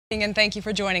And thank you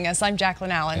for joining us. I'm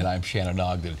Jacqueline Allen. And I'm Shannon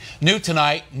Ogden. New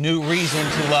tonight, new reason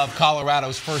to love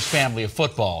Colorado's first family of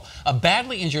football. A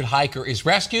badly injured hiker is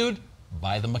rescued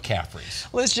by the McCaffrey's.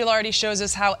 Liz Gilardi shows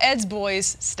us how Ed's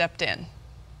boys stepped in.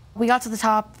 We got to the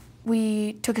top.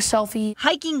 We took a selfie.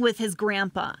 Hiking with his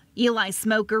grandpa, Eli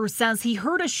Smoker says he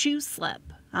heard a shoe slip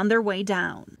on their way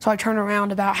down. So I turned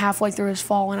around about halfway through his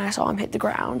fall and I saw him hit the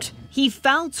ground. He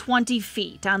fell 20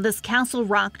 feet on this Castle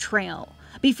Rock trail.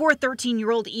 Before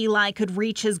 13-year-old Eli could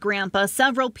reach his grandpa,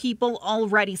 several people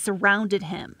already surrounded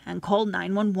him and called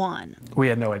 911. We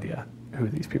had no idea who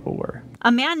these people were.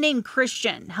 A man named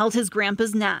Christian held his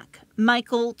grandpa's neck.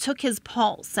 Michael took his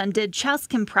pulse and did chest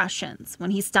compressions when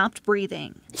he stopped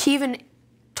breathing. He even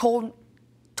told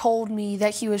me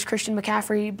that he was Christian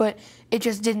McCaffrey, but it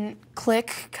just didn't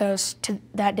click because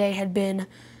that day had been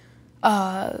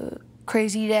a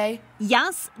crazy day.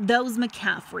 Yes, those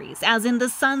McCaffreys, as in the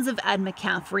sons of Ed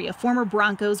McCaffrey, a former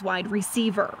Broncos wide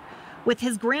receiver. With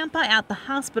his grandpa at the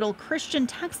hospital, Christian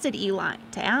texted Eli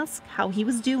to ask how he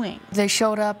was doing. They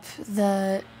showed up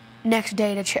the next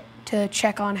day to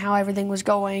check on how everything was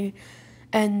going,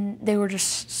 and they were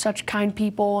just such kind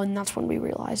people, and that's when we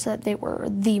realized that they were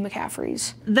the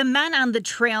McCaffreys. The men on the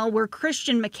trail were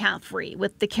Christian McCaffrey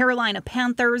with the Carolina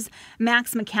Panthers,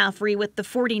 Max McCaffrey with the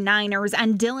 49ers,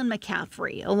 and Dylan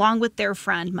McCaffrey, along with their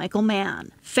friend Michael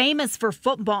Mann. Famous for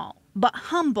football, but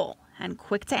humble and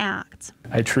quick to act.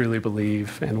 I truly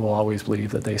believe and will always believe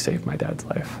that they saved my dad's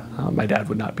life. My dad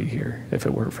would not be here if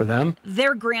it weren't for them.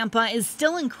 Their grandpa is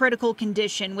still in critical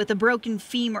condition with a broken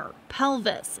femur,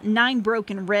 pelvis, 9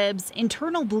 broken ribs,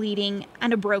 internal bleeding,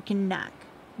 and a broken neck.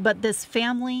 But this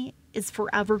family is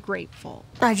forever grateful.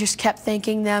 I just kept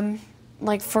thanking them,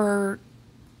 like, for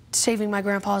saving my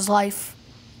grandpa's life,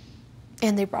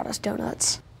 and they brought us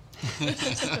donuts.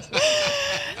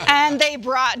 And they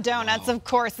brought donuts, of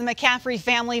course. The McCaffrey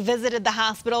family visited the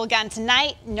hospital again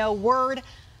tonight. No word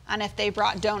on if they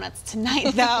brought donuts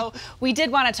tonight, though. We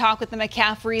did want to talk with the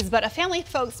McCaffreys, but a family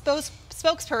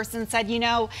spokesperson said, you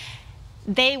know,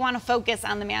 they want to focus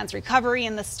on the man's recovery,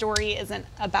 and the story isn't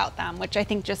about them, which I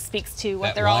think just speaks to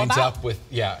what they're all about. That lines up with,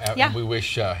 yeah. We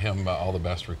wish him all the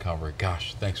best recovery.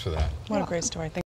 Gosh, thanks for that. What a great story.